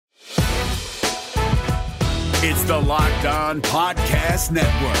It's the Locked On Podcast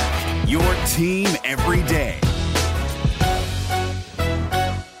Network, your team every day.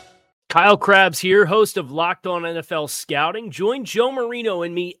 Kyle Krabs here, host of Locked On NFL Scouting. Join Joe Marino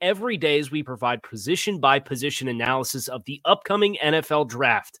and me every day as we provide position-by-position analysis of the upcoming NFL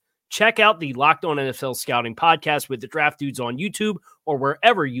Draft. Check out the Locked On NFL Scouting podcast with the Draft Dudes on YouTube or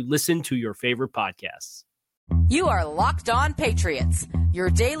wherever you listen to your favorite podcasts. You are Locked On Patriots, your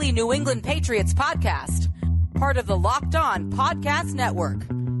daily New England Patriots podcast. Part of the Locked On Podcast Network,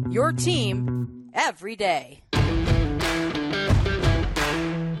 your team every day.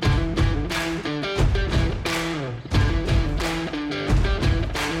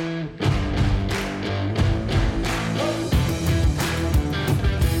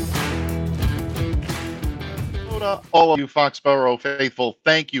 All of you Foxborough faithful,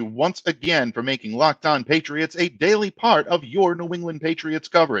 thank you once again for making Locked On Patriots a daily part of your New England Patriots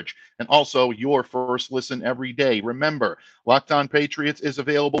coverage and also your first listen every day. Remember, Locked On Patriots is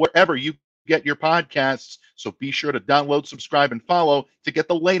available wherever you get your podcasts, so be sure to download, subscribe, and follow to get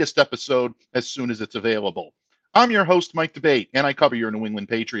the latest episode as soon as it's available. I'm your host, Mike Debate, and I cover your New England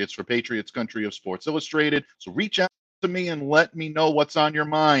Patriots for Patriots Country of Sports Illustrated, so reach out to me and let me know what's on your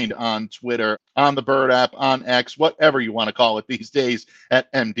mind on Twitter, on the Bird app, on X, whatever you want to call it these days,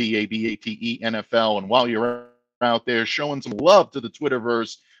 at MDABATE NFL. And while you're out there showing some love to the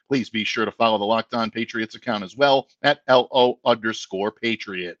Twitterverse, please be sure to follow the Locked On Patriots account as well at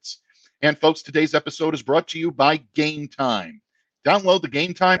LO_Patriots. And folks, today's episode is brought to you by Game Time. Download the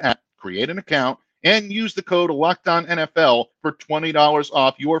Game Time app, create an account, and use the code LOCKEDONNFL for $20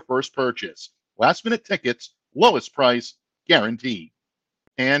 off your first purchase. Last minute tickets, lowest price, guaranteed.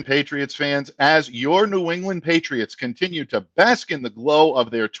 And Patriots fans, as your New England Patriots continue to bask in the glow of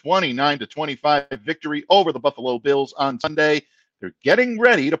their 29-25 victory over the Buffalo Bills on Sunday, they're getting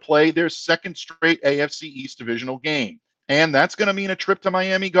ready to play their second straight AFC East divisional game. And that's going to mean a trip to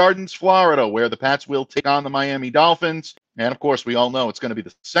Miami Gardens, Florida, where the Pats will take on the Miami Dolphins. And of course, we all know it's going to be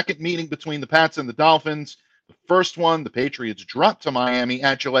the second meeting between the Pats and the Dolphins. The first one, the Patriots dropped to Miami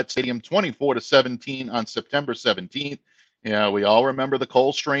at Gillette Stadium 24-17 on September 17th. Yeah, we all remember the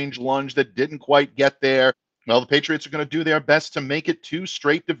Cole Strange lunge that didn't quite get there. Well, the Patriots are going to do their best to make it 2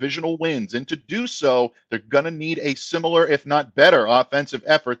 straight divisional wins. And to do so, they're going to need a similar, if not better, offensive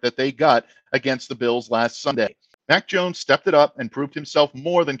effort that they got against the Bills last Sunday. Mac Jones stepped it up and proved himself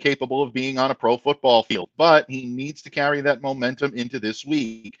more than capable of being on a pro football field. But he needs to carry that momentum into this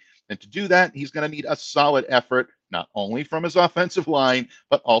week. And to do that, he's going to need a solid effort, not only from his offensive line,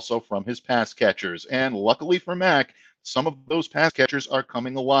 but also from his pass catchers. And luckily for Mac, some of those pass catchers are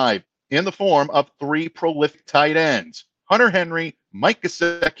coming alive in the form of 3 prolific tight ends, Hunter Henry, Mike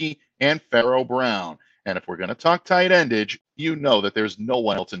Gesicki, and Pharaoh Brown. And if we're going to talk tight endage, you know that there's no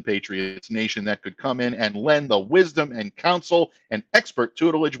one else in Patriots Nation that could come in and lend the wisdom and counsel and expert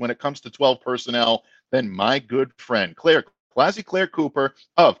tutelage when it comes to 12 personnel than my good friend, Claire Cooper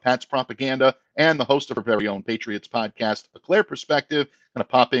of Pat's Propaganda and the host of her very own Patriots podcast, A Claire Perspective. Going to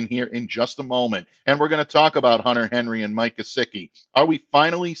pop in here in just a moment. And we're going to talk about Hunter Henry and Mike Gesicki. Are we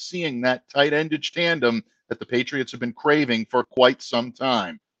finally seeing that tight endage tandem that the Patriots have been craving for quite some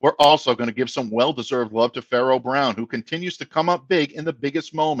time? We're also going to give some well-deserved love to Pharaoh Brown, who continues to come up big in the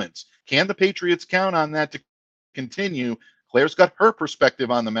biggest moments. Can the Patriots count on that to continue? Claire's got her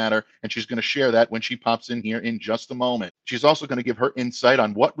perspective on the matter, and she's going to share that when she pops in here in just a moment. She's also going to give her insight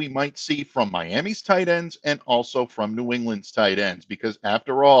on what we might see from Miami's tight ends and also from New England's tight ends, because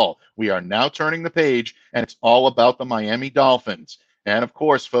after all, we are now turning the page, and it's all about the Miami Dolphins. And of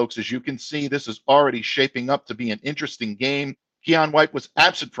course, folks, as you can see, this is already shaping up to be an interesting game. Keon White was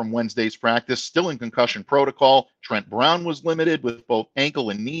absent from Wednesday's practice, still in concussion protocol. Trent Brown was limited with both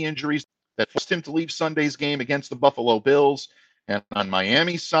ankle and knee injuries that forced him to leave Sunday's game against the Buffalo Bills. And on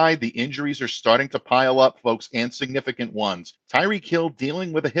Miami's side, the injuries are starting to pile up, folks, and significant ones. Tyreek Hill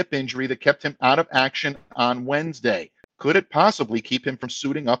dealing with a hip injury that kept him out of action on Wednesday. Could it possibly keep him from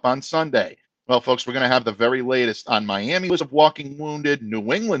suiting up on Sunday? Well, folks, we're going to have the very latest on Miami's list of walking wounded,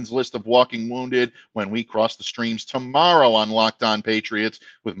 New England's list of walking wounded when we cross the streams tomorrow on Locked On Patriots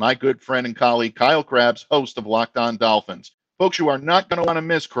with my good friend and colleague Kyle Krabs, host of Locked On Dolphins. Folks, you are not going to want to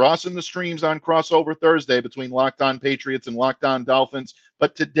miss crossing the streams on Crossover Thursday between Locked On Patriots and Locked On Dolphins.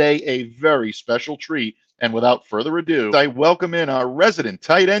 But today, a very special treat. And without further ado, I welcome in our resident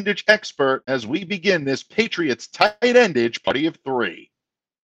tight endage expert as we begin this Patriots tight endage party of 3.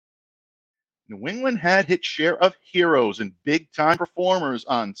 New England had its share of heroes and big-time performers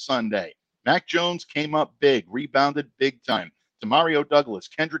on Sunday. Mac Jones came up big, rebounded big time. Demario Douglas,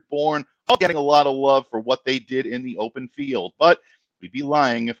 Kendrick Bourne, all getting a lot of love for what they did in the open field. But we'd be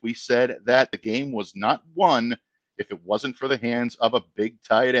lying if we said that the game was not won if it wasn't for the hands of a big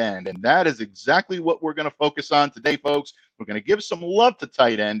tight end. And that is exactly what we're going to focus on today, folks. We're going to give some love to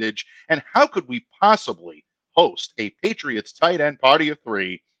tight endage. And how could we possibly host a Patriots tight end party of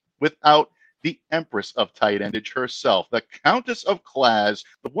three without the empress of tight endage herself, the Countess of Class,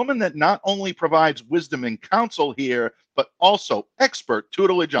 the woman that not only provides wisdom and counsel here, but also expert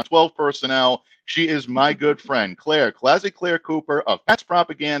tutelage on 12 personnel. She is my good friend, Classy Claire Cooper of Pat's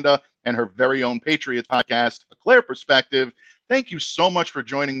Propaganda and her very own Patriots podcast, A Claire Perspective. Thank you so much for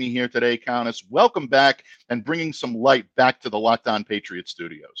joining me here today, Countess. Welcome back and bringing some light back to the Locked On Patriots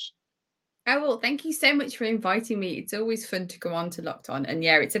studios. Oh, well, thank you so much for inviting me. It's always fun to come on to Locked On. And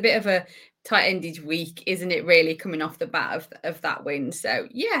yeah, it's a bit of a tight-ended week, isn't it, really, coming off the bat of that win. So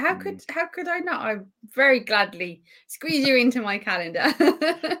yeah, how could I not? I very gladly squeeze you into my calendar.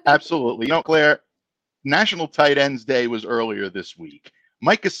 Absolutely. You know, Claire, National Tight Ends Day was earlier this week.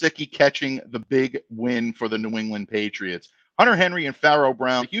 Mike Gesicki catching the big win for the New England Patriots. Hunter Henry and Pharaoh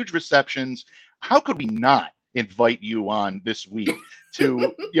Brown, huge receptions. How could we not invite you on this week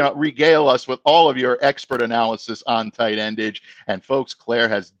to regale us with all of your expert analysis on tight endage? And folks, Claire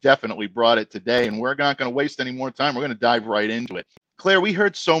has definitely brought it today, and we're not going to waste any more time. We're going to dive right into it. Claire, we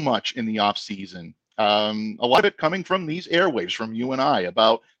heard so much in the offseason, a lot of it coming from these airwaves from you and I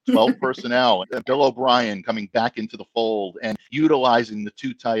about 12 personnel, Bill O'Brien coming back into the fold and utilizing the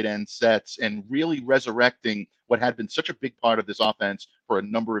two tight end sets and really resurrecting what had been such a big part of this offense for a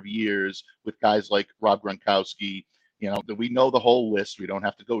number of years with guys like Rob Gronkowski. We know the whole list. We don't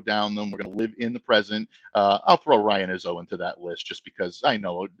have to go down them. We're going to live in the present. I'll throw Ryan Izzo into that list just because I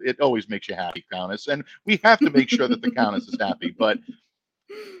know it always makes you happy, Countess. And we have to make sure that the Countess is happy. But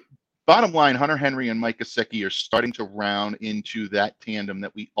bottom line, Hunter Henry and Mike Gesicki are starting to round into that tandem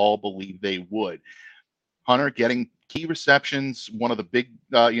that we all believe they would. Hunter getting key receptions, one of the big,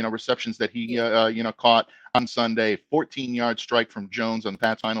 receptions that he, caught on Sunday, 14-yard strike from Jones on the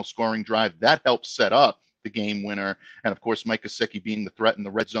Pat's final scoring drive. That helped set up the game winner. And, of course, Mike Gesicki being the threat in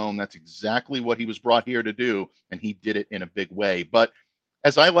the red zone. That's exactly what he was brought here to do, and he did it in a big way. But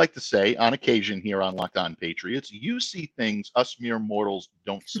as I like to say on occasion here on Locked On Patriots, you see things us mere mortals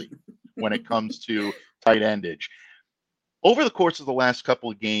don't see when it comes to tight endage. Over the course of the last couple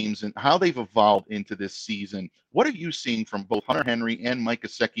of games and how they've evolved into this season, what are you seeing from both Hunter Henry and Mike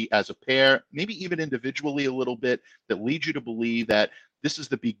Gesicki as a pair, maybe even individually a little bit, that leads you to believe that this is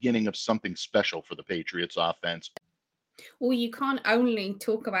the beginning of something special for the Patriots offense? Well, you can't only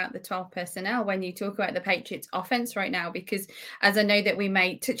talk about the 12 personnel when you talk about the Patriots offense right now, because as I know that we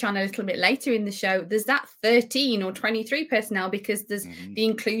may touch on a little bit later in the show, there's that 13 or 23 personnel because there's the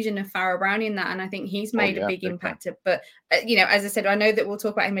inclusion of Pharaoh Brown in that. And I think he's made a big impact. But, as I said, I know that we'll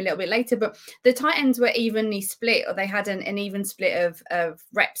talk about him a little bit later, but the tight ends were evenly split, or they had an even split of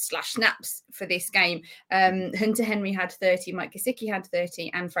reps/snaps for this game. Hunter Henry had 30, Mike Gesicki had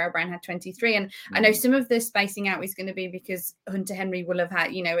 30, and Pharaoh Brown had 23. And I know some of the spacing out is going to be because Hunter Henry will have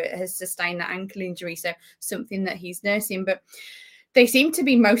had, has sustained that ankle injury, so something that he's nursing. But they seem to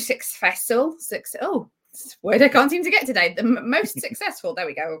be most successful. Word I can't seem to get today. The most successful. There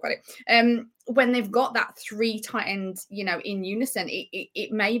we go. I've got it. When they've got that three tight ends, in unison,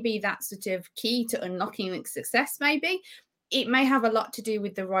 it may be that sort of key to unlocking success. Maybe it may have a lot to do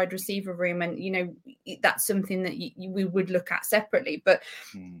with the wide receiver room, and that's something that we would look at separately. But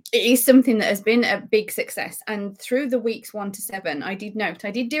it is something that has been a big success. And through the weeks 1 to 7, I did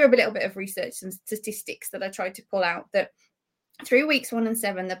do a little bit of research, some statistics that I tried to pull out, that through weeks 1 and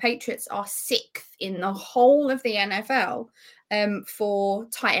 7, the Patriots are 6th in the whole of the NFL for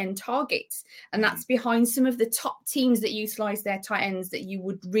tight end targets. And that's behind some of the top teams that utilize their tight ends that you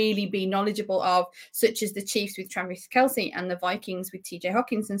would really be knowledgeable of, such as the Chiefs with Travis Kelce and the Vikings with TJ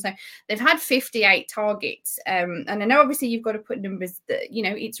Hockenson. So they've had 58 targets. And I know obviously you've got to put numbers that,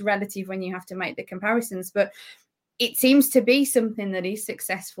 it's relative when you have to make the comparisons, but it seems to be something that is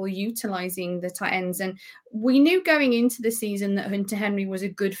successful, utilizing the tight ends. And we knew going into the season that Hunter Henry was a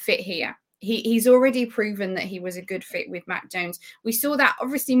good fit here. He's already proven that he was a good fit with Mac Jones. We saw that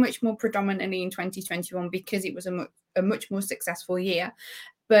obviously much more predominantly in 2021 because it was a much more successful year.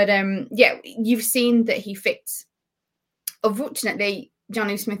 But you've seen that he fits. Unfortunately,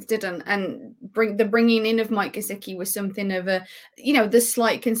 Jonnu Smith didn't, and the bringing in of Mike Gesicki was something of a, the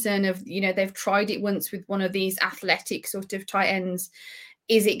slight concern of, they've tried it once with one of these athletic sort of tight ends.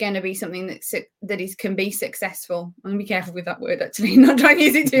 Is it going to be something that can be successful? I'm going to be careful with that word, actually, not trying to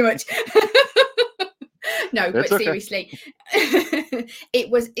use it too much. No, but seriously, There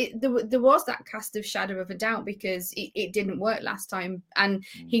was that cast of shadow of a doubt because it didn't work last time, and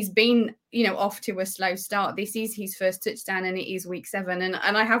he's been off to a slow start. This is his first touchdown, and it is week 7. And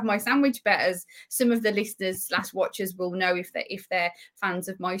I have my sandwich bet, as some of the listeners / watchers will know if they're fans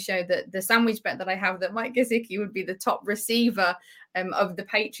of my show, that the sandwich bet that I have that Mike Gesicki would be the top receiver of the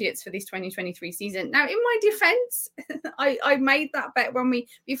Patriots for this 2023 season. Now, in my defense, I made that bet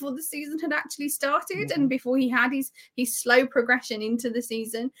before the season had actually started and before he had his slow progression into the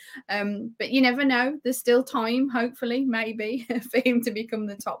season. But you never know. There's still time, hopefully, maybe, for him to become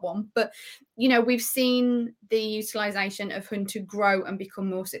the top one. But, we've seen the utilization of Hunter grow and become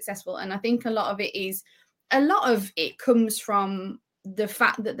more successful. And I think a lot of it comes from the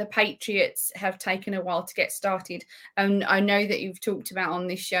fact that the Patriots have taken a while to get started. And I know that you've talked about on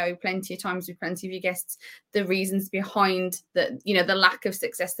this show plenty of times with plenty of your guests, the reasons behind the lack of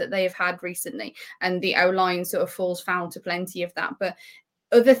success that they have had recently. And the O-line sort of falls foul to plenty of that. But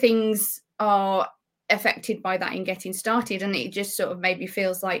other things are affected by that in getting started. And it just sort of maybe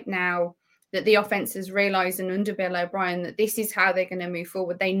feels like now that the offense has realised, and under Bill O'Brien, that this is how they're going to move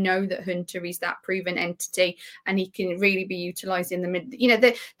forward. They know that Hunter is that proven entity, and he can really be utilised in the mid.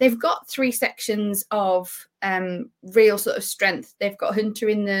 They've got 3 sections of real sort of strength. They've got Hunter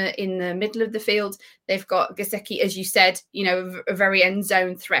in the middle of the field. They've got Gesicki, as you said, a very end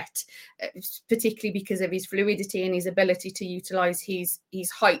zone threat, particularly because of his fluidity and his ability to utilise his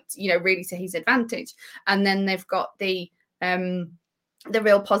height, really to his advantage. And then they've got the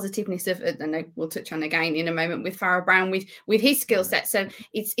real positiveness of, and we'll touch on again in a moment, with Pharaoh Brown with his skill set. So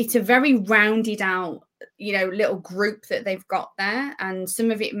it's a very rounded out, little group that they've got there. And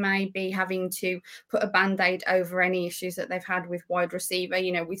some of it may be having to put a band-aid over any issues that they've had with wide receiver,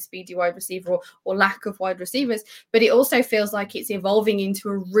 with speedy wide receiver or lack of wide receivers. But it also feels like it's evolving into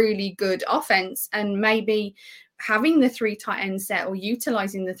a really good offense, and maybe having the 3 tight end set, or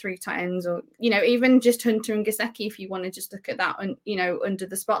utilizing the 3 tight ends, or even just Hunter and Gesicki, if you want to just look at that under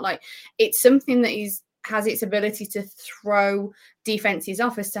the spotlight. It's something that has its ability to throw defenses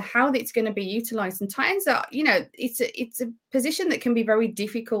off as to how it's going to be utilized. And tight ends are, it's a position that can be very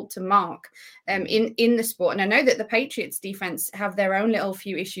difficult to mark in the sport. And I know that the Patriots defense have their own little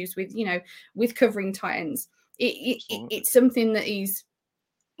few issues with covering tight ends. It's something that is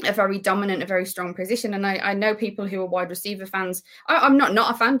a very dominant, a very strong position. And I know people who are wide receiver fans. I'm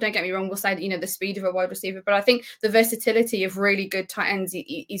not a fan, don't get me wrong, will say that, the speed of a wide receiver, but I think the versatility of really good tight ends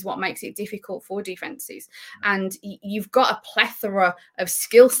is what makes it difficult for defenses. And you've got a plethora of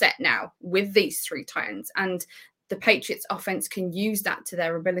skill set now with these 3 tight ends, and the Patriots offense can use that to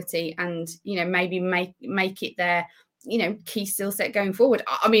their ability, and, maybe make it their key skill set going forward.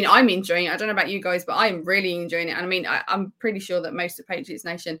 I mean, I'm enjoying it. I don't know about you guys, but I'm really enjoying it. And I mean, I'm pretty sure that most of Patriots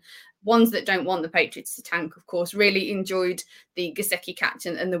Nation, ones that don't want the Patriots to tank, of course, really enjoyed the Gesicki catch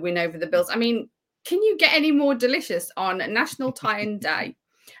and the win over the Bills. I mean, can you get any more delicious on National Tight End Day?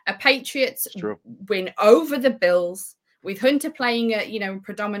 A Patriots win over the Bills, with Hunter playing a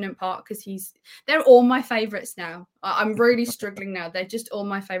predominant part, because they're all my favorites now. I'm really struggling now. They're just all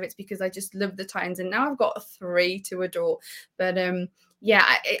my favorites because I just love the Titans, and now I've got 3 to adore. But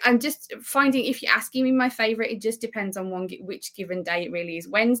I'm just finding, if you're asking me my favorite, it just depends on which given day it really is.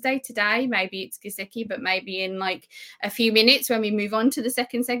 Wednesday today, maybe it's Gesicki, but maybe in like a few minutes when we move on to the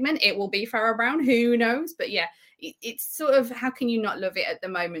second segment, it will be Pharaoh Brown. Who knows? But yeah, it's sort of, how can you not love it at the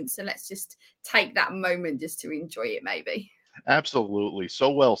moment? So let's just take that moment just to enjoy it, maybe. Absolutely.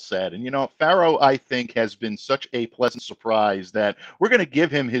 So well said. And, Pharaoh, I think, has been such a pleasant surprise that we're going to give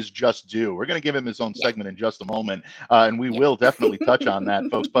him his just due. We're going to give him his own segment in just a moment. And we will definitely touch on that,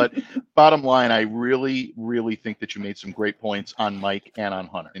 folks. But bottom line, I really, really think that you made some great points on Mike and on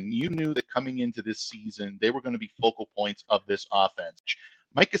Hunter. And you knew that coming into this season, they were going to be focal points of this offense.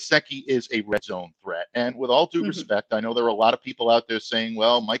 Mike Gesicki is a red zone threat. And with all due respect, I know there are a lot of people out there saying,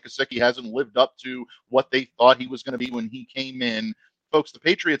 well, Mike Gesicki hasn't lived up to what they thought he was going to be when he came in. Folks, the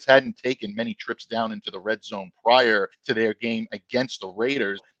Patriots hadn't taken many trips down into the red zone prior to their game against the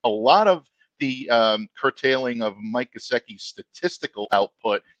Raiders. A lot of the curtailing of Mike Gesicki's statistical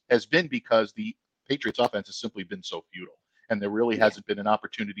output has been because the Patriots offense has simply been so futile. And there really hasn't been an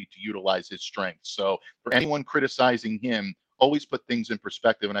opportunity to utilize his strengths. So for anyone criticizing him, always put things in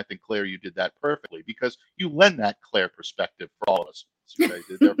perspective. And I think, Claire, you did that perfectly, because you lend that Claire perspective for all of us. That's what you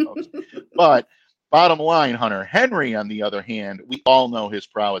guys did there, folks. But bottom line, Hunter Henry, on the other hand, we all know his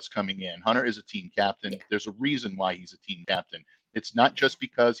prowess coming in. Hunter is a team captain. There's a reason why he's a team captain. It's not just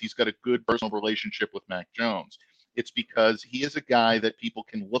because he's got a good personal relationship with Mac Jones. It's because he is a guy that people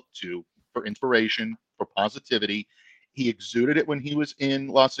can look to for inspiration, for positivity. He exuded it when he was in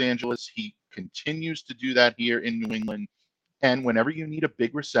Los Angeles. He continues to do that here in New England. And whenever you need a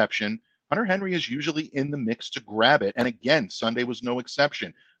big reception, Hunter Henry is usually in the mix to grab it. And again, Sunday was no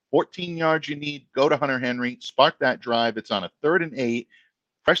exception. 14 yards you need, go to Hunter Henry, spark that drive. It's on a 3rd and 8,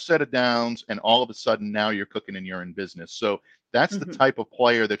 fresh set of downs, and all of a sudden now you're cooking and you're in business. So that's the type of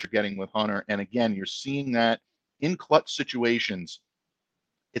player that you're getting with Hunter. And again, you're seeing that in clutch situations.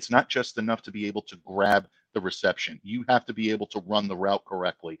 It's not just enough to be able to grab the reception. You have to be able to run the route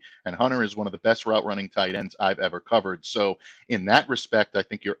correctly. And Hunter is one of the best route running tight ends I've ever covered. So in that respect, I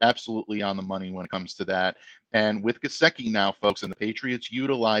think you're absolutely on the money when it comes to that. And with Gesicki now, folks, and the Patriots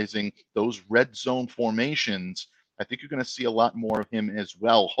utilizing those red zone formations, I think you're going to see a lot more of him as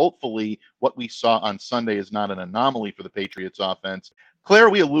well. Hopefully what we saw on Sunday is not an anomaly for the Patriots offense.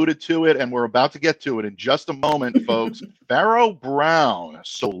 Claire, we alluded to it, and we're about to get to it in just a moment, folks. Pharaoh Brown.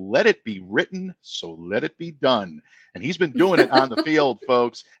 So let it be written, so let it be done. And he's been doing it on the field,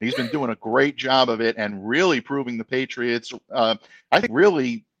 folks. He's been doing a great job of it and really proving the Patriots, I think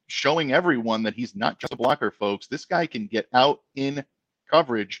really showing everyone that he's not just a blocker, folks. This guy can get out in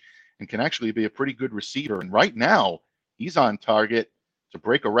coverage and can actually be a pretty good receiver. And right now, he's on target to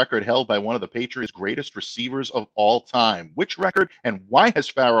break a record held by one of the Patriots' greatest receivers of all time. Which record and why has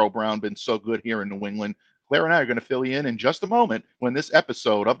Pharaoh Brown been so good here in New England? Claire and I are going to fill you in just a moment when this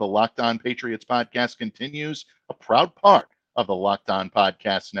episode of the Locked On Patriots podcast continues, a proud part of the Locked On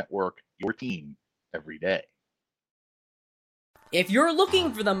Podcast Network, your team every day. If you're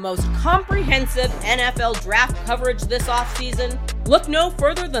looking for the most comprehensive NFL draft coverage this offseason, look no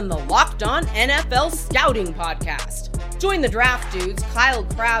further than the Locked On NFL Scouting Podcast. Join the draft dudes, Kyle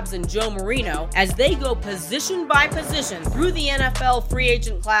Krabs and Joe Marino, as they go position by position through the NFL free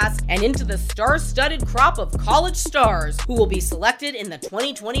agent class and into the star-studded crop of college stars who will be selected in the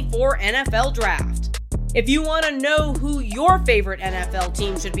 2024 NFL Draft. If you want to know who your favorite NFL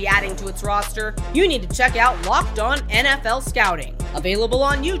team should be adding to its roster, you need to check out Locked On NFL Scouting, available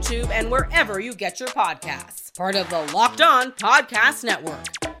on YouTube and wherever you get your podcasts. Part of the Locked On Podcast Network,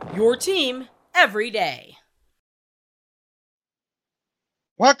 your team every day.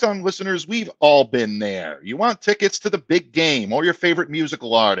 Locked On listeners, we've all been there. You want tickets to the big game or your favorite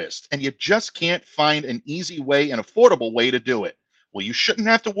musical artist, and you just can't find an easy way and affordable way to do it. Well, you shouldn't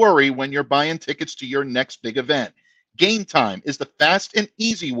have to worry when you're buying tickets to your next big event. Game Time is the fast and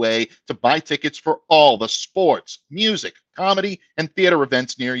easy way to buy tickets for all the sports, music, comedy, and theater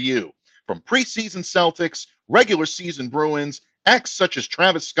events near you. From preseason Celtics, regular season Bruins, acts such as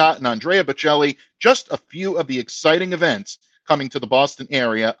Travis Scott and Andrea Bocelli, just a few of the exciting events coming to the Boston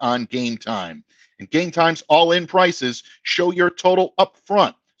area on Game Time. And Game Time's all-in prices show your total up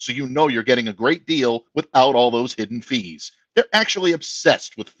front, so you know you're getting a great deal without all those hidden fees. They're actually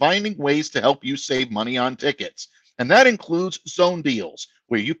obsessed with finding ways to help you save money on tickets. And that includes zone deals,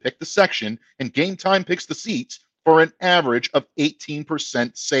 where you pick the section and Game Time picks the seats for an average of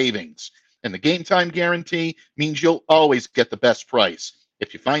 18% savings. And the Game Time guarantee means you'll always get the best price.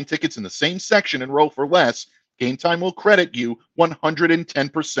 If you find tickets in the same section and row for less, Game Time will credit you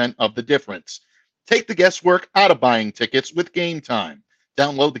 110% of the difference. Take the guesswork out of buying tickets with Game Time.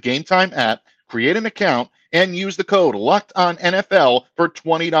 Download the Game Time app, create an account, and use the code LOCKEDONNFL for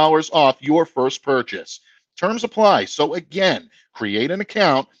 $20 off your first purchase. Terms apply. So again, create an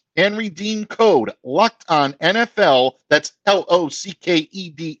account and redeem code LOCKEDONNFL. That's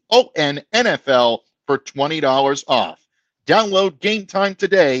LOCKEDON NFL for $20 off. Download Game Time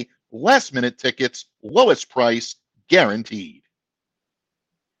today. Last minute tickets, lowest price guaranteed.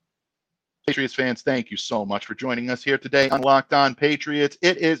 Patriots fans, thank you so much for joining us here today on Locked On Patriots.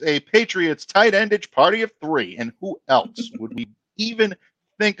 It is a Patriots tight endage party of three, and who else would we even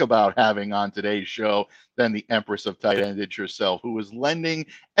think about having on today's show than the Empress of tight endage herself, who is lending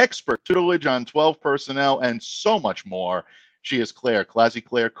expert tutelage on 12 personnel and so much more. She is Classy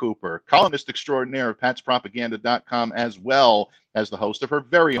Claire Cooper, columnist extraordinaire of PatsPropaganda.com, as well as the host of her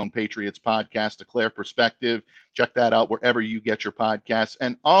very own Patriots podcast, A Claire Perspective. Check that out wherever you get your podcasts.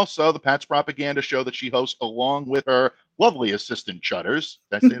 And also the Pats Propaganda show that she hosts along with her lovely assistant Chutters.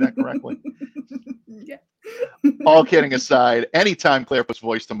 Did I say that correctly? Yeah. All kidding aside, anytime Claire puts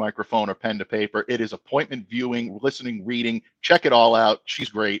voice to microphone or pen to paper, it is appointment viewing, listening, reading. Check it all out. She's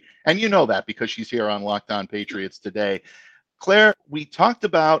great. And you know that because she's here on Locked On Patriots today. Claire, we talked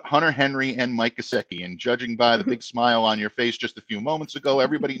about Hunter Henry and Mike Gesicki, and judging by the big smile on your face just a few moments ago,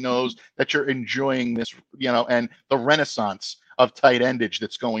 everybody knows that you're enjoying this, and the renaissance of tight endage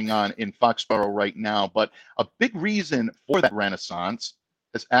that's going on in Foxborough right now. But a big reason for that renaissance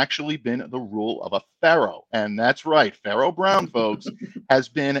has actually been the rule of a Pharaoh. And that's right, Pharaoh Brown, folks, has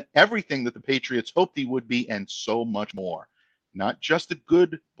been everything that the Patriots hoped he would be and so much more. Not just a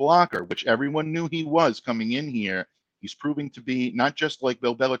good blocker, which everyone knew he was coming in here. He's proving to be not just like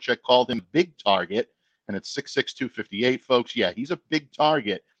Bill Belichick called him, big target, and it's 6'6", 258, folks. Yeah, he's a big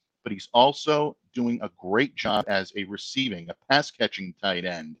target, but he's also doing a great job as a pass-catching tight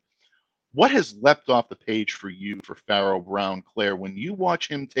end. What has leapt off the page for you for Pharaoh Brown, Claire, when you watch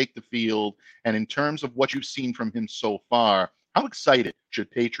him take the field, and in terms of what you've seen from him so far, how excited should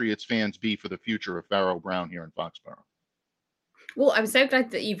Patriots fans be for the future of Pharaoh Brown here in Foxborough? Well, I'm so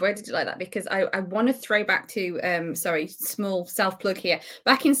glad that you've worded it like that, because I want to throw back to, small self-plug here.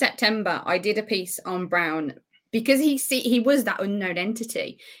 Back in September, I did a piece on Brown because he was that unknown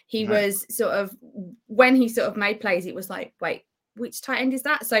entity. He was sort of, when he sort of made plays, it was like, wait, which tight end is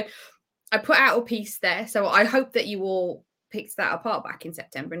that? So I put out a piece there. So I hope that you all picked that apart back in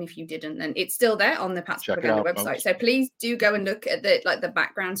September. And if you didn't, then it's still there on the Pats Propaganda website. Folks. So please do go and look at the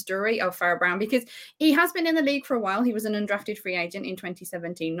background story of Pharaoh Brown, because he has been in the league for a while. He was an undrafted free agent in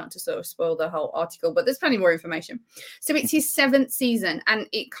 2017, not to sort of spoil the whole article, but there's plenty more information. So it's his 7th season, and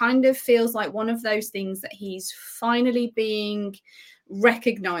it kind of feels like one of those things that he's finally being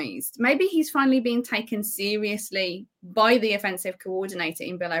recognized. Maybe he's finally being taken seriously by the offensive coordinator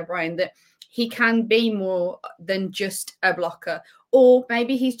in Bill O'Brien, that he can be more than just a blocker, or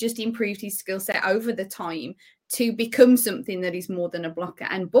maybe he's just improved his skill set over the time to become something that is more than a blocker.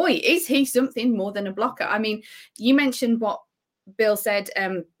 And boy, is he something more than a blocker. I mean, you mentioned what Bill said,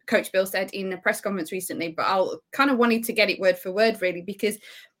 Coach Bill said in a press conference recently, but I'll kind of wanted to get it word for word, really, because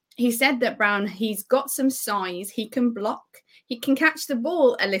he said that Brown, he's got some size, he can block, he can catch the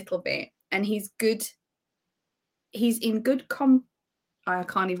ball a little bit, and he's good. He's in good I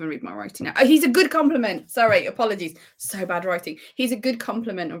can't even read my writing now. Oh, he's a good compliment. Sorry, apologies. So bad writing. He's a good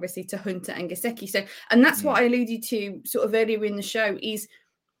compliment, obviously, to Hunter and Gesicki. So, and that's what I alluded to sort of earlier in the show, is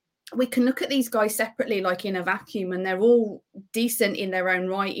we can look at these guys separately, like in a vacuum, and they're all decent in their own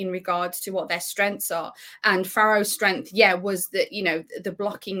right in regards to what their strengths are. And Pharaoh's strength, was that, the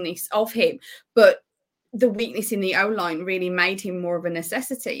blockingness of him, but the weakness in the O-line really made him more of a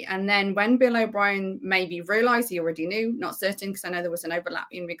necessity. And then when Bill O'Brien maybe realised, he already knew, not certain, because I know there was an overlap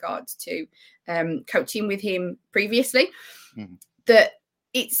in regards to coaching with him previously, that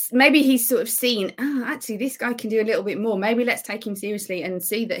it's maybe he's sort of seen, actually, this guy can do a little bit more. Maybe let's take him seriously and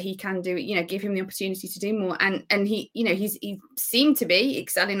see that he can do it, give him the opportunity to do more. And he, he seemed to be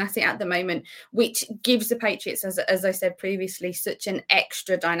excelling at it at the moment, which gives the Patriots, as I said previously, such an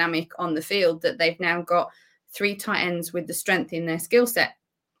extra dynamic on the field, that they've now got 3 tight ends with the strength in their skill set.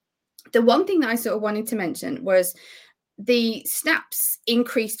 The one thing that I sort of wanted to mention was the snaps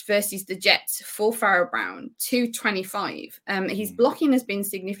increased versus the Jets for Pharaoh Brown to 25. His blocking has been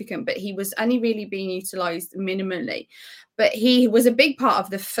significant, but he was only really being utilised minimally. But he was a big part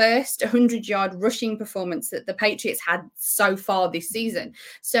of the first 100-yard rushing performance that the Patriots had so far this season.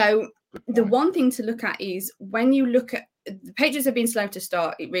 So the one thing to look at is, when you look at, the Patriots have been slow to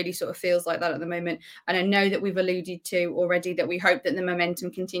start. It really sort of feels like that at the moment. And I know that we've alluded to already that we hope that the momentum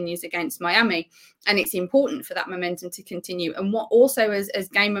continues against Miami. And it's important for that momentum to continue. And what also has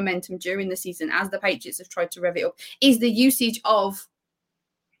gained momentum during the season, as the Patriots have tried to rev it up, is the usage of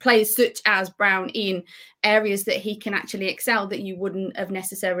players such as Brown in areas that he can actually excel that you wouldn't have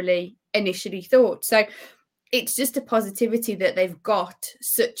necessarily initially thought. So it's just a positivity that they've got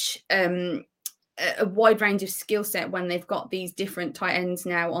such a wide range of skill set when they've got these different tight ends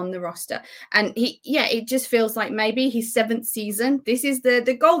now on the roster. And it just feels like maybe his 7th season, this is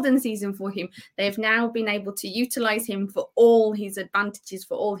the golden season for him. They've now been able to utilize him for all his advantages,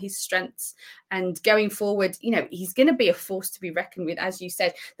 for all his strengths. And going forward, he's going to be a force to be reckoned with. As you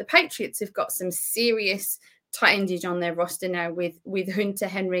said, the Patriots have got some serious tight endage on their roster now with Hunter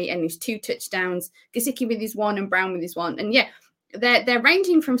Henry and his 2 touchdowns, Gesicki with his 1 and Brown with his 1. And they're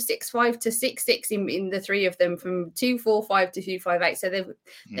ranging from 6'5" to 6'6" in the 3 of them, from 245 to 258. So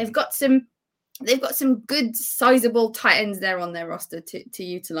they've got some good sizable tight ends there on their roster to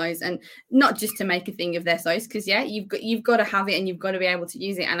utilize, and not just to make a thing of their size, because you've got to have it and you've got to be able to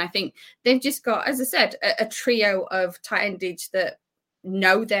use it. And I think they've just got, as I said, a trio of tight endage that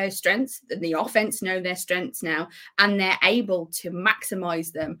know their strengths, the offense know their strengths now, and they're able to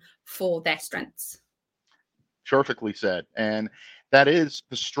maximize them for their strengths. Perfectly said. And that is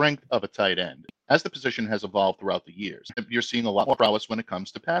the strength of a tight end. As the position has evolved throughout the years, you're seeing a lot more prowess when it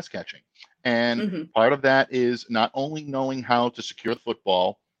comes to pass catching. And part of that is not only knowing how to secure the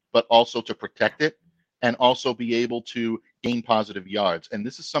football, but also to protect it, and also be able to gain positive yards. And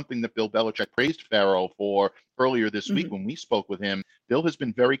this is something that Bill Belichick praised Pharaoh for earlier this week when we spoke with him. Bill has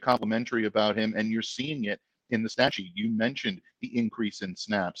been very complimentary about him, and you're seeing it in the stat sheet. You mentioned the increase in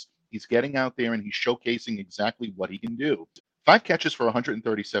snaps. He's getting out there and he's showcasing exactly what he can do. 5 catches for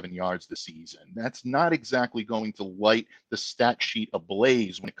 137 yards this season. That's not exactly going to light the stat sheet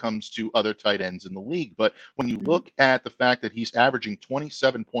ablaze when it comes to other tight ends in the league. But when you look at the fact that he's averaging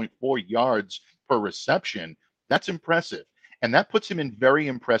 27.4 yards per reception, that's impressive. And that puts him in very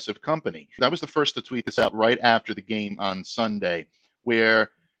impressive company. I was the first to tweet this out right after the game on Sunday,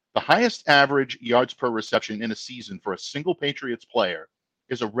 where the highest average yards per reception in a season for a single Patriots player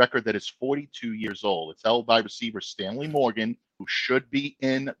is a record that is 42 years old. It's held by receiver Stanley Morgan, who should be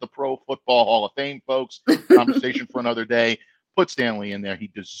in the Pro Football Hall of Fame, folks. Conversation for another day. Put Stanley in there. He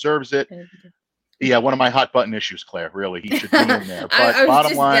deserves it. Yeah, one of my hot button issues, Claire. Really, he should be in there. But I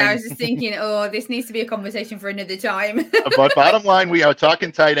was just thinking, this needs to be a conversation for another time. But bottom line, we are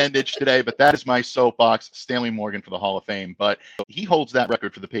talking tight endage today, but that is my soapbox, Stanley Morgan for the Hall of Fame. But he holds that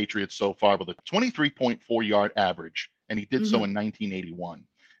record for the Patriots so far with a 23.4 yard average, and he did so in 1981.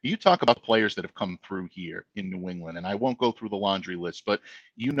 You talk about players that have come through here in New England, and I won't go through the laundry list, but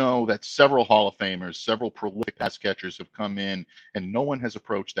you know that several Hall of Famers, several prolific pass catchers have come in, and no one has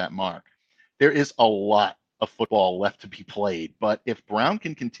approached that mark. There is a lot of football left to be played, but if Brown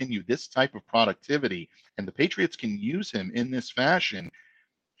can continue this type of productivity and the Patriots can use him in this fashion,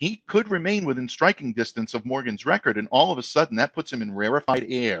 he could remain within striking distance of Morgan's record, and all of a sudden that puts him in rarefied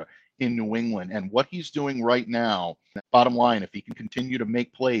air in New England. And what he's doing right now, bottom line, if he can continue to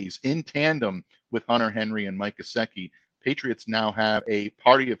make plays in tandem with Hunter Henry and Mike Gesicki, Patriots now have a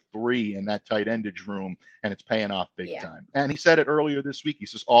party of 3 in that tight endage room, and it's paying off big time. And he said it earlier this week. He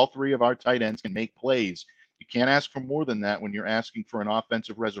says all 3 of our tight ends can make plays. You can't ask for more than that when you're asking for an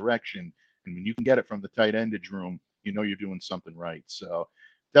offensive resurrection. And when you can get it from the tight endage room, you know you're doing something right. So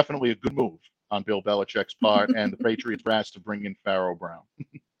definitely a good move on Bill Belichick's part and the Patriots brass to bring in Pharaoh Brown.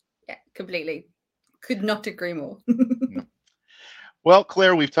 Yeah, completely. Could not agree more. No. Well,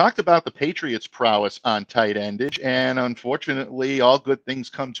 Claire, we've talked about the Patriots' prowess on tight endage, and unfortunately, all good things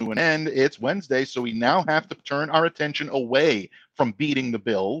come to an end. It's Wednesday, so we now have to turn our attention away from beating the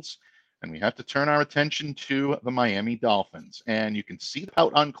Bills, and we have to turn our attention to the Miami Dolphins. And you can see the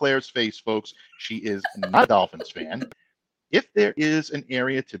pout on Claire's face, folks. She is not a Dolphins fan. If there is an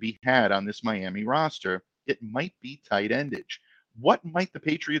area to be had on this Miami roster, it might be tight endage. What might the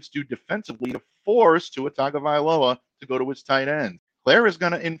Patriots do defensively to force Tua Tagovailoa to go to his tight end? Claire is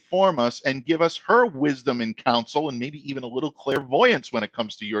going to inform us and give us her wisdom and counsel and maybe even a little clairvoyance when it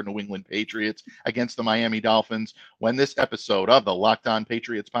comes to your New England Patriots against the Miami Dolphins when this episode of the Locked On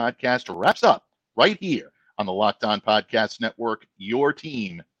Patriots podcast wraps up right here on the Locked On Podcast Network, your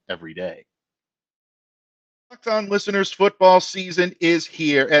team every day. Locked On listeners, football season is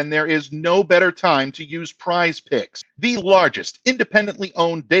here, and there is no better time to use Prize Picks, the largest independently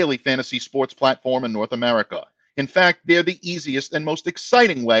owned daily fantasy sports platform in North America. In fact, they're the easiest and most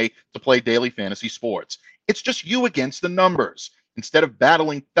exciting way to play daily fantasy sports. It's just you against the numbers. Instead of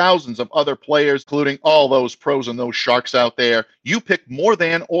battling thousands of other players, including all those pros and those sharks out there, you pick more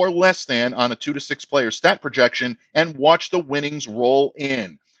than or less than on a 2 to 6 player stat projection and watch the winnings roll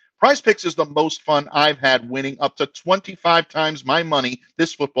in. Prize Picks is the most fun I've had, winning up to 25 times my money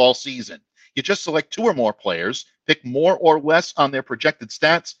this football season. You just select 2 or more players, pick more or less on their projected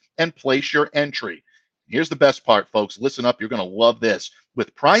stats, and place your entry. Here's the best part, folks. Listen up. You're going to love this.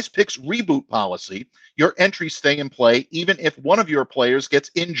 With Prize Picks reboot policy, your entries stay in play even if one of your players gets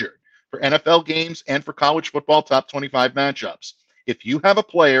injured for NFL games and for college football top 25 matchups. If you have a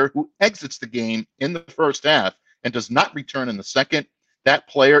player who exits the game in the first half and does not return in the second, that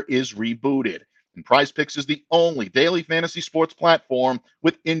player is rebooted. And Prize Picks is the only daily fantasy sports platform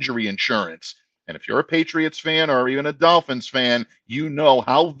with injury insurance. And if you're a Patriots fan or even a Dolphins fan, you know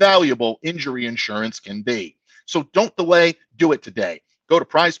how valuable injury insurance can be. So don't delay, do it today. Go to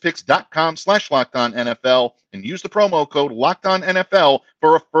prizepicks.com/LockedOnNFL and use the promo code LockedOnNFL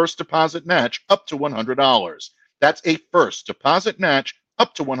for a first deposit match up to $100. That's a first deposit match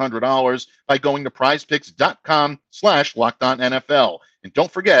up to $100 by going to prizepicks.com/LockedOnNFL. And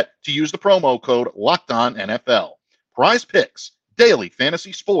don't forget to use the promo code LockedOnNFL. Prize Picks, daily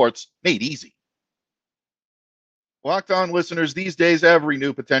fantasy sports made easy. Locked On listeners, these days, every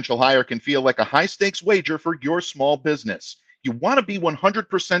new potential hire can feel like a high-stakes wager for your small business. You want to be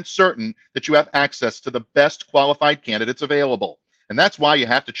 100% certain that you have access to the best qualified candidates available. And that's why you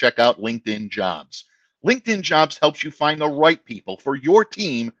have to check out LinkedIn Jobs. LinkedIn Jobs helps you find the right people for your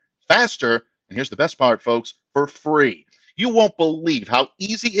team faster, and here's the best part, folks, for free. You won't believe how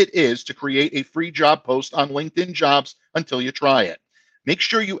easy it is to create a free job post on LinkedIn Jobs until you try it. Make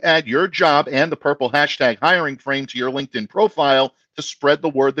sure you add your job and the purple hashtag hiring frame to your LinkedIn profile to spread the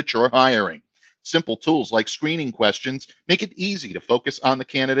word that you're hiring. Simple tools like screening questions make it easy to focus on the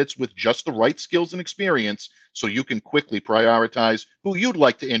candidates with just the right skills and experience so you can quickly prioritize who you'd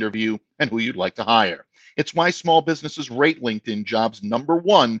like to interview and who you'd like to hire. It's why small businesses rate LinkedIn Jobs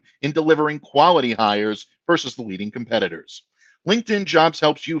 #1 in delivering quality hires versus the leading competitors. LinkedIn Jobs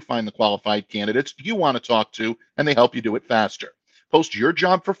helps you find the qualified candidates you want to talk to, and they help you do it faster. Post your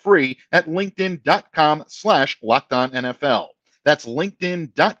job for free at linkedin.com/LockedOnNFL. That's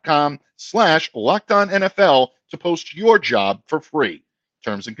linkedin.com/LockedOnNFL to post your job for free.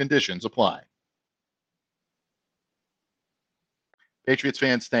 Terms and conditions apply. Patriots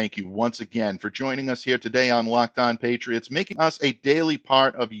fans, thank you once again for joining us here today on Locked On Patriots, making us a daily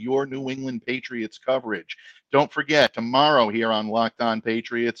part of your New England Patriots coverage. Don't forget, tomorrow here on Locked On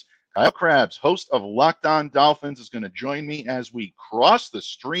Patriots, Kyle Krabs, host of Locked On Dolphins, is going to join me as we cross the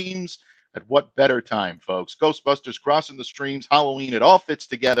streams. At what better time, folks? Ghostbusters crossing the streams, Halloween, it all fits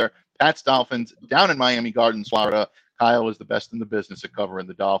together. Pat's Dolphins down in Miami Gardens, Florida. Kyle is the best in the business at covering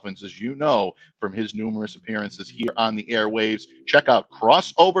the Dolphins, as you know from his numerous appearances here on the airwaves. Check out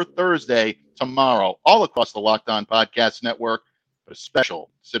Crossover Thursday tomorrow, all across the Locked On Podcast Network, but a special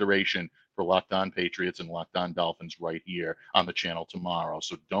consideration for Locked On Patriots and Locked On Dolphins right here on the channel tomorrow,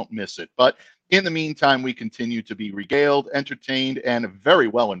 so don't miss it. But in the meantime, we continue to be regaled, entertained, and very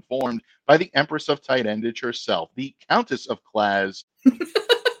well informed by the Empress of Tight Endage herself, the Countess of Claz.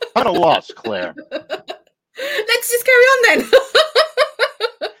 What a loss, Claire. Let's just carry on then.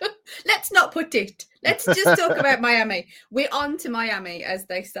 Let's not put it. Let's just talk about Miami. We're on to Miami, as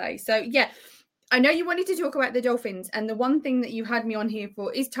they say. So, yeah, I know you wanted to talk about the Dolphins, and the one thing that you had me on here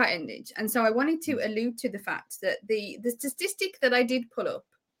for is tight endage. And so I wanted to allude to the fact that the statistic that I did pull up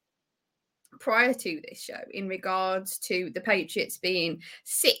prior to this show in regards to the Patriots being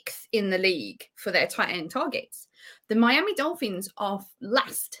 6th in the league for their tight end targets, the Miami Dolphins are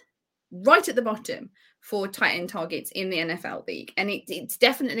last, right at the bottom, for tight end targets in the NFL league. And it's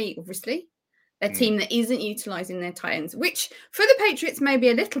definitely, obviously, a team that isn't utilizing their tight ends, which for the Patriots may be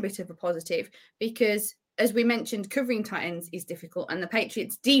a little bit of a positive because, as we mentioned, covering tight ends is difficult. And the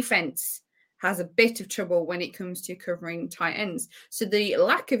Patriots defense has a bit of trouble when it comes to covering tight ends. So the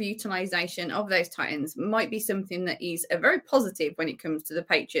lack of utilization of those tight ends might be something that is a very positive when it comes to the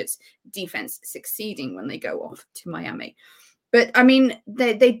Patriots defense succeeding when they go off to Miami. But, I mean,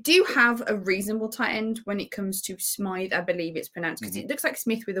 they do have a reasonable tight end when it comes to Smythe, I believe it's pronounced, because it looks like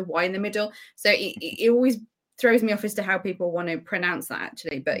Smith with a Y in the middle. So it always throws me off as to how people want to pronounce that,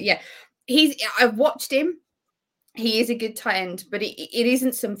 actually. But, yeah, I've watched him. He is a good tight end, but it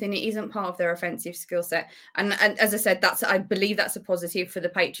isn't something, it isn't part of their offensive skill set. And as I said, I believe that's a positive for the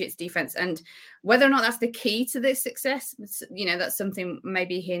Patriots defense. And whether or not that's the key to their success, that's something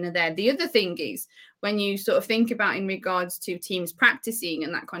maybe here and there. The other thing is when you sort of think about in regards to teams practicing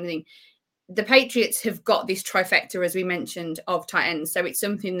and that kind of thing, the Patriots have got this trifecta, as we mentioned, of tight ends. So it's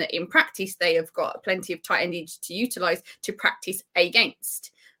something that in practice, they have got plenty of tight endage to utilize to practice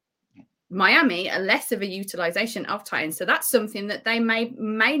against. Miami are less of a utilization of tight ends. So that's something that they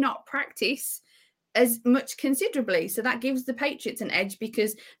may not practice as much considerably. So that gives the Patriots an edge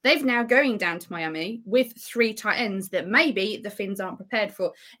because they've now going down to Miami with 3 tight ends that maybe the Finns aren't prepared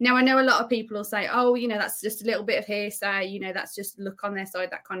for. Now, I know a lot of people will say, oh, that's just a little bit of hearsay. That's just luck on their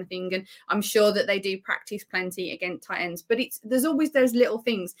side, that kind of thing. And I'm sure that they do practice plenty against tight ends, but there's always those little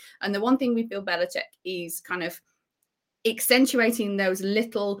things. And the one thing with Bill Belichick is kind of accentuating those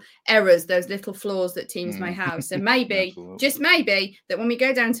little errors, those little flaws that teams may have. So maybe, just maybe, that when we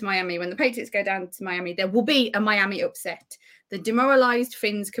go down to Miami, when the Patriots go down to Miami, there will be a Miami upset. The demoralized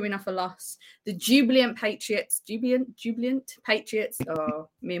Finns coming off a loss, the jubilant Patriots, oh,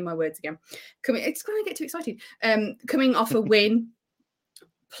 me and my words again. It's going to get too excited. Coming off a win,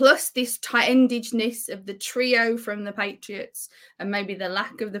 plus this tight endageness of the trio from the Patriots and maybe the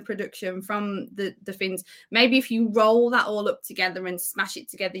lack of the production from the Finns. Maybe if you roll that all up together and smash it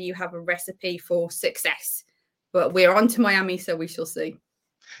together, you have a recipe for success. But we're on to Miami, so we shall see.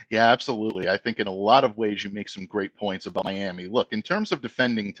 Yeah, absolutely. I think in a lot of ways you make some great points about Miami. Look, in terms of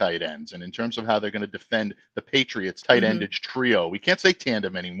defending tight ends and in terms of how they're going to defend the Patriots tight endage trio, we can't say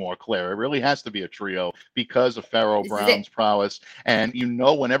tandem anymore, Claire. It really has to be a trio because of Pharaoh Brown's prowess. And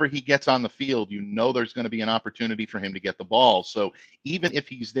whenever he gets on the field, there's going to be an opportunity for him to get the ball. So even if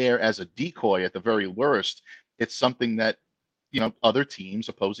he's there as a decoy at the very worst, it's something that, other teams,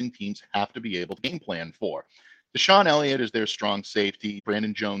 opposing teams have to be able to game plan for. Deshaun Elliott is their strong safety.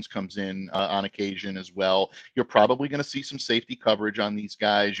 Brandon Jones comes in on occasion as well. You're probably going to see some safety coverage on these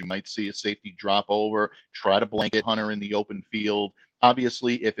guys. You might see a safety drop over, try to blanket Hunter in the open field.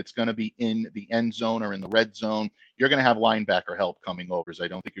 Obviously, if it's going to be in the end zone or in the red zone, you're going to have linebacker help coming over. I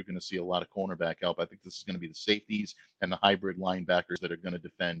don't think you're going to see a lot of cornerback help. I think this is going to be the safeties and the hybrid linebackers that are going to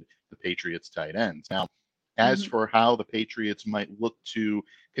defend the Patriots tight ends. Now, as for how the Patriots might look to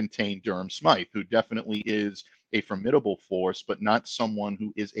contain Durham Smythe, who definitely is a formidable force, but not someone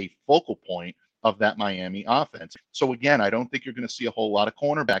who is a focal point of that Miami offense. So again, I don't think you're going to see a whole lot of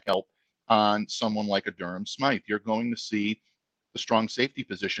cornerback help on someone like a Durham Smythe. You're going to see the strong safety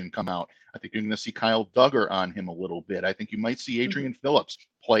position come out. I think you're going to see Kyle Duggar on him a little bit. I think you might see Adrian Phillips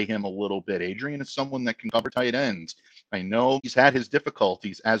play him a little bit. Adrian is someone that can cover tight ends. I know he's had his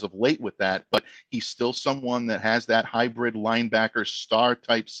difficulties as of late with that, but he's still someone that has that hybrid linebacker star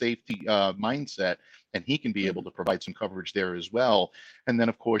type safety mindset, and he can be able to provide some coverage there as well. And then,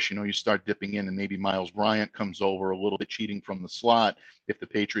 of course, you start dipping in, and maybe Miles Bryant comes over a little bit, cheating from the slot if the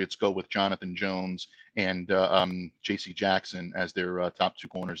Patriots go with Jonathan Jones and J.C. Jackson as their top two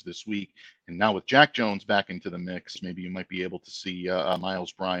corners this week. And now with Jack Jones back into the mix, maybe you might be able to see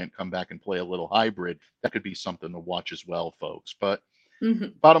Miles Bryant come back and play a little hybrid. That could be something to watch as well, folks. But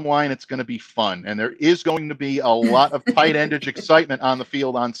bottom line, it's going to be fun. And there is going to be a lot of tight endage excitement on the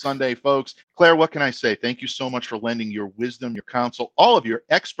field on Sunday, folks. Claire, what can I say? Thank you so much for lending your wisdom, your counsel, all of your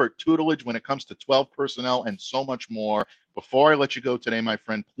expert tutelage when it comes to 12 personnel and so much more. Before I let you go today, my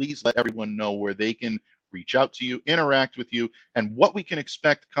friend, please let everyone know where they can reach out to you, interact with you, and what we can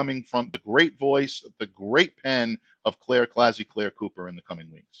expect coming from the great voice, the great pen of Claire Cooper in the coming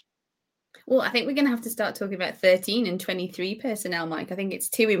weeks. Well, I think we're going to have to start talking about 13 and 23 personnel, Mike. I think it's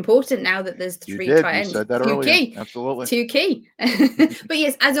too important now that there's three tight ends. You said that earlier. Key. Absolutely. Too key. But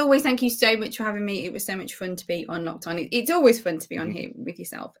yes, as always, thank you so much for having me. It was so much fun to be on Locked On. It's always fun to be on here with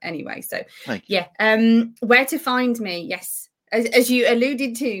yourself anyway. So, thank you. Yeah. Where to find me? Yes. As you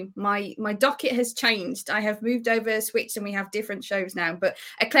alluded to, my docket has changed. I have moved over, switched, and we have different shows now. But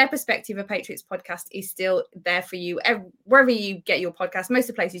A Clear Perspective, a Patriots podcast, is still there for you wherever you get your podcast. Most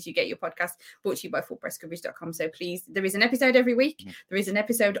of the places you get your podcast, brought to you by fullpresscoverage.com. So please, there is an episode every week. There is an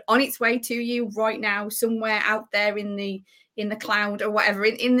episode on its way to you right now, somewhere out there in the cloud or whatever,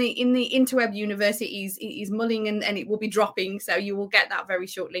 in the interweb universe. It is mulling and it will be dropping. So you will get that very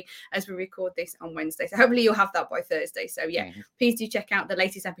shortly as we record this on Wednesday. So hopefully you'll have that by Thursday. So yeah, please do check out the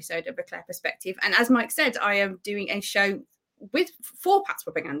latest episode of A Clear Perspective. And as Mike said, I am doing a show for Pat's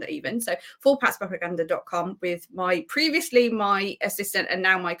Propaganda even. So for patspropaganda.com with previously my assistant and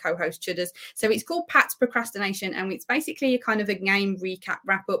now my co-host Chudders. So it's called Pat's Procrastination, and it's basically a kind of a game recap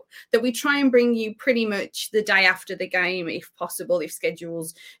wrap up that we try and bring you pretty much the day after the game, if possible, if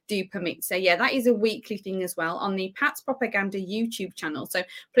schedules do permit. So yeah, that is a weekly thing as well on the Pat's Propaganda YouTube channel. So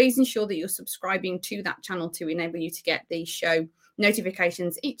please ensure that you're subscribing to that channel to enable you to get the show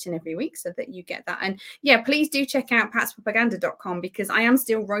notifications each and every week so that you get that. And yeah, please do check out patspropaganda.com because I am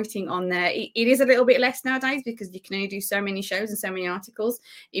still writing on there. It is a little bit less nowadays because you can only do so many shows and so many articles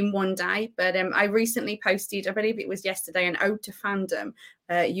in one day. But I recently posted, I believe it was yesterday, an ode to fandom,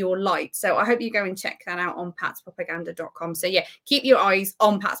 Your Light. So I hope you go and check that out on patspropaganda.com. So yeah, keep your eyes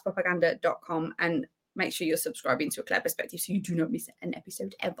on patspropaganda.com and make sure you're subscribing to A Clear Perspective so you do not miss an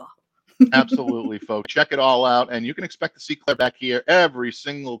episode ever. Absolutely, folks. Check it all out. And you can expect to see Claire back here every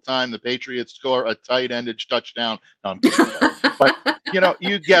single time the Patriots score a tight endage touchdown. No, I'm kidding. But,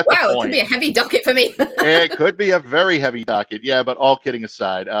 you get the point. It could be a heavy docket for me. It could be a very heavy docket. Yeah, but all kidding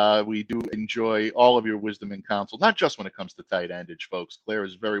aside, we do enjoy all of your wisdom and counsel, not just when it comes to tight endage, folks. Claire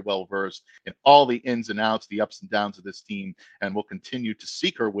is very well versed in all the ins and outs, the ups and downs of this team, and we'll continue to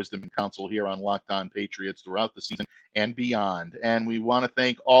seek her wisdom and counsel here on Locked On Patriots throughout the season and beyond. And we want to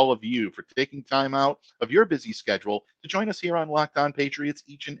thank all of you for taking time out of your busy schedule to join us here on Locked On Patriots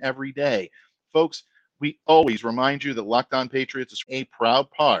each and every day. Folks, we always remind you that Locked On Patriots is a proud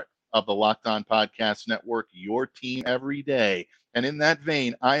part of the Locked On Podcast Network, your team every day. And in that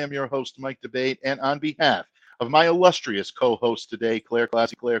vein, I am your host, Mike Debate, and on behalf of my illustrious co-host today, Claire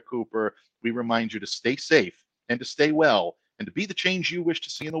Cooper, we remind you to stay safe and to stay well and to be the change you wish to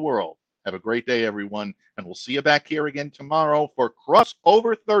see in the world. Have a great day, everyone, and we'll see you back here again tomorrow for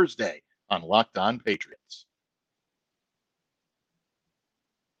Crossover Thursday on Locked On Patriots.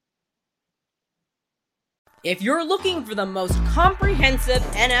 If you're looking for the most comprehensive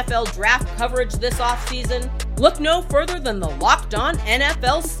NFL draft coverage this offseason, look no further than the Locked On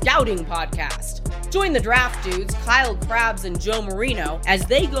NFL Scouting Podcast. Join the draft dudes, Kyle Krabs and Joe Marino, as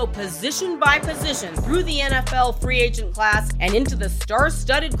they go position by position through the NFL free agent class and into the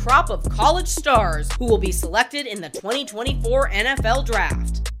star-studded crop of college stars who will be selected in the 2024 NFL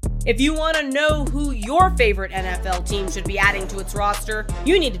Draft. If you want to know who your favorite NFL team should be adding to its roster,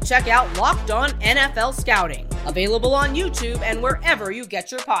 you need to check out Locked On NFL Scouting. Available on YouTube and wherever you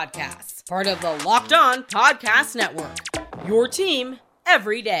get your podcasts. Part of the Locked On Podcast Network. Your team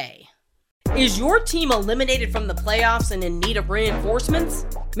every day. Is your team eliminated from the playoffs and in need of reinforcements?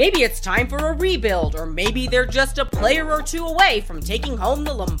 Maybe it's time for a rebuild, or maybe they're just a player or two away from taking home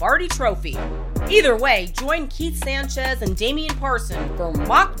the Lombardi Trophy. Either way, join Keith Sanchez and Damian Parson for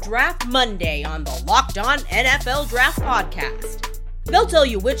Mock Draft Monday on the Locked On NFL Draft Podcast. They'll tell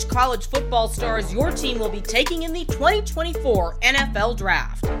you which college football stars your team will be taking in the 2024 NFL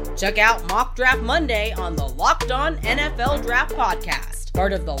Draft. Check out Mock Draft Monday on the Locked On NFL Draft Podcast,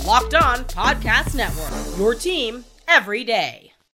 part of the Locked On Podcast Network. Your team every day.